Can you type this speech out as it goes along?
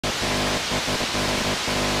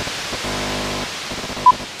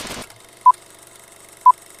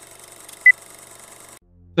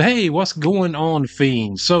Hey, what's going on,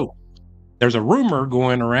 Fiend? So, there's a rumor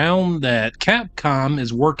going around that Capcom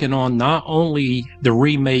is working on not only the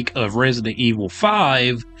remake of Resident Evil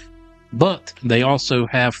 5, but they also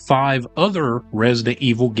have 5 other Resident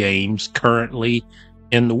Evil games currently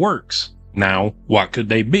in the works. Now, what could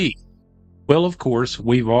they be? Well, of course,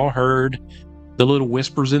 we've all heard the little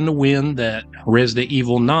whispers in the wind that Resident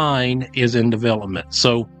Evil 9 is in development,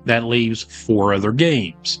 so that leaves 4 other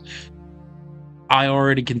games. I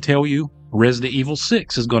already can tell you Resident Evil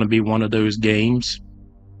 6 is going to be one of those games.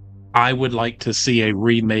 I would like to see a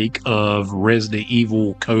remake of Resident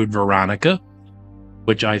Evil Code Veronica,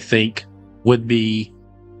 which I think would be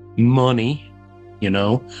money, you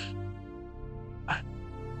know.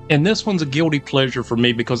 And this one's a guilty pleasure for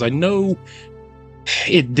me because I know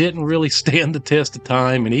it didn't really stand the test of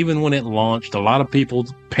time. And even when it launched, a lot of people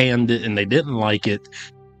panned it and they didn't like it.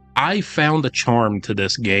 I found a charm to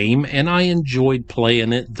this game, and I enjoyed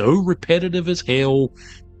playing it, though repetitive as hell,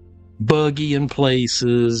 buggy in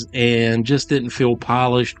places, and just didn't feel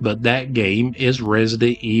polished. But that game is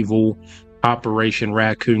Resident Evil Operation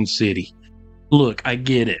Raccoon City. Look, I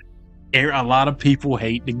get it. A lot of people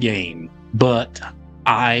hate the game, but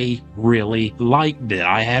I really liked it.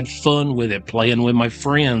 I had fun with it, playing with my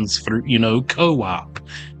friends for, co-op.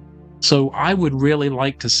 So I would really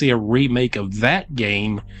like to see a remake of that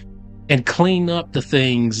game and clean up the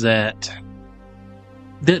things that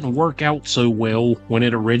didn't work out so well when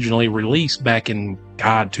it originally released back in,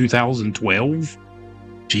 2012.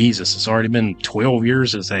 Jesus, it's already been 12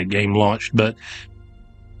 years since that game launched. But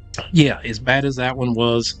yeah, as bad as that one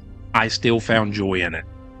was, I still found joy in it.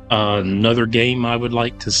 Another game I would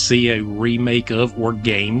like to see a remake of, or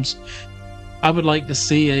games, I would like to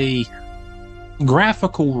see a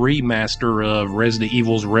graphical remaster of Resident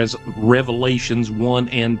Evil's Revelations 1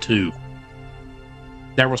 and 2.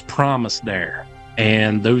 There was promise there,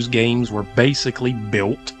 and those games were basically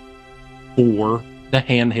built for the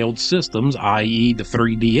handheld systems, i.e. the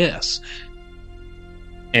 3DS.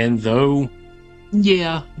 And though,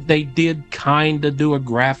 yeah, they did kind of do a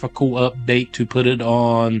graphical update to put it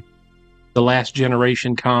on the last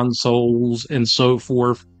generation consoles and so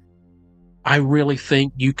forth, I really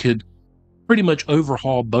think you could pretty much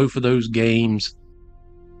overhaul both of those games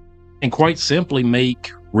and quite simply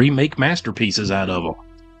remake masterpieces out of them.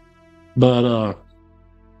 But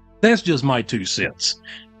that's just my 2 cents.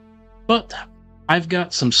 But I've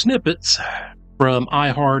got some snippets from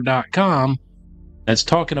ihar.com that's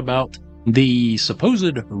talking about the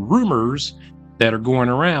supposed rumors that are going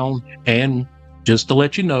around, and just to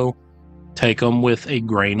let you know, take them with a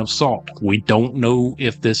grain of salt. We don't know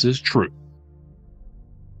if this is true.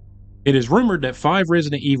 It is rumored that 5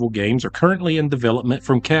 Resident Evil games are currently in development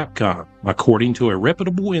from Capcom. According to a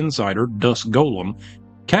reputable insider, Dusk Golem,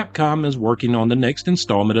 Capcom is working on the next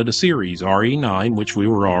installment of the series, RE9, which we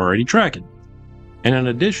were already tracking, and an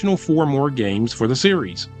additional 4 more games for the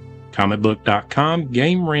series. Comicbook.com,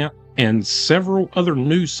 Game Rant, and several other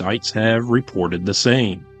news sites have reported the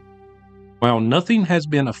same. While nothing has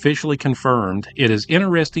been officially confirmed, it is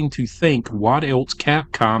interesting to think what else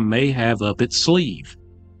Capcom may have up its sleeve.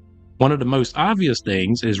 One of the most obvious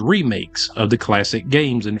things is remakes of the classic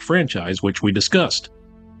games in the franchise, which we discussed.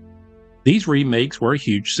 These remakes were a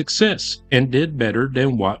huge success and did better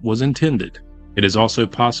than what was intended. It is also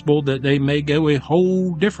possible that they may go a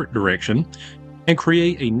whole different direction and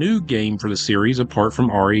create a new game for the series apart from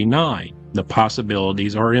RE9. The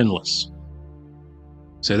possibilities are endless.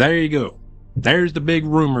 So there you go. There's the big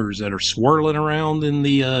rumors that are swirling around in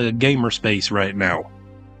the gamer space right now.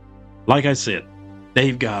 Like I said,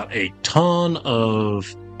 they've got a ton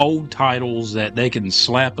of old titles that they can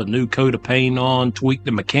slap a new coat of paint on, tweak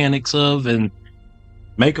the mechanics of, and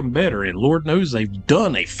make them better. And Lord knows they've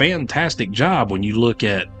done a fantastic job when you look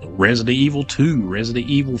at Resident Evil 2, Resident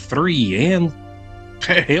Evil 3, and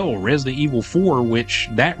hell, Resident Evil 4, which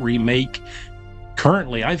that remake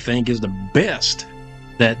currently I think is the best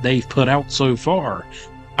that they've put out so far.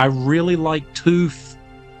 I really like 2,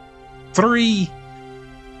 3...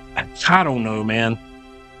 I don't know, man.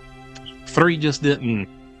 3 just didn't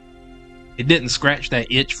scratch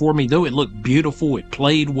that itch for me. Though it looked beautiful, it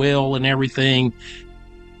played well and everything,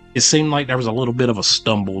 it seemed like there was a little bit of a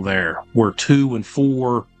stumble there, where 2 and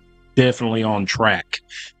 4 definitely on track.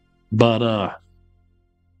 But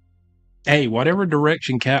hey, whatever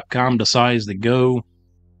direction Capcom decides to go,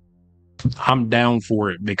 I'm down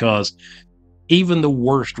for it, because even the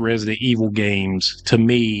worst Resident Evil games to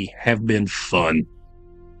me have been fun.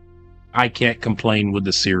 I can't complain with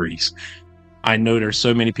the series. I know there's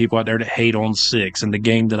so many people out there that hate on 6 and the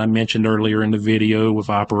game that I mentioned earlier in the video with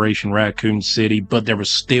Operation Raccoon City, but there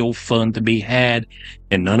was still fun to be had,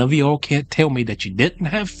 and none of y'all can't tell me that you didn't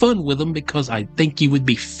have fun with them, because I think you would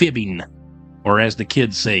be fibbing, or as the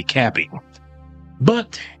kids say, capping.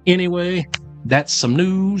 But anyway, that's some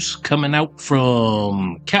news coming out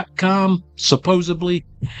from Capcom, supposedly.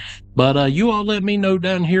 But you all let me know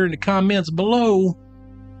down here in the comments below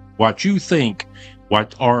what you think.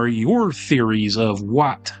 What are your theories of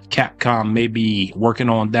what Capcom may be working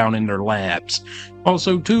on down in their labs?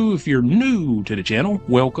 Also, too, if you're new to the channel,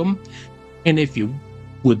 welcome. And if you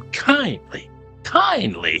would kindly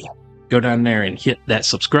go down there and hit that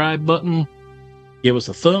subscribe button, give us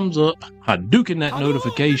a thumbs up, hadouken that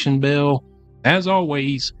notification bell. As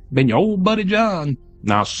always, been your old buddy John,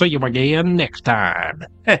 and I'll see you again next time.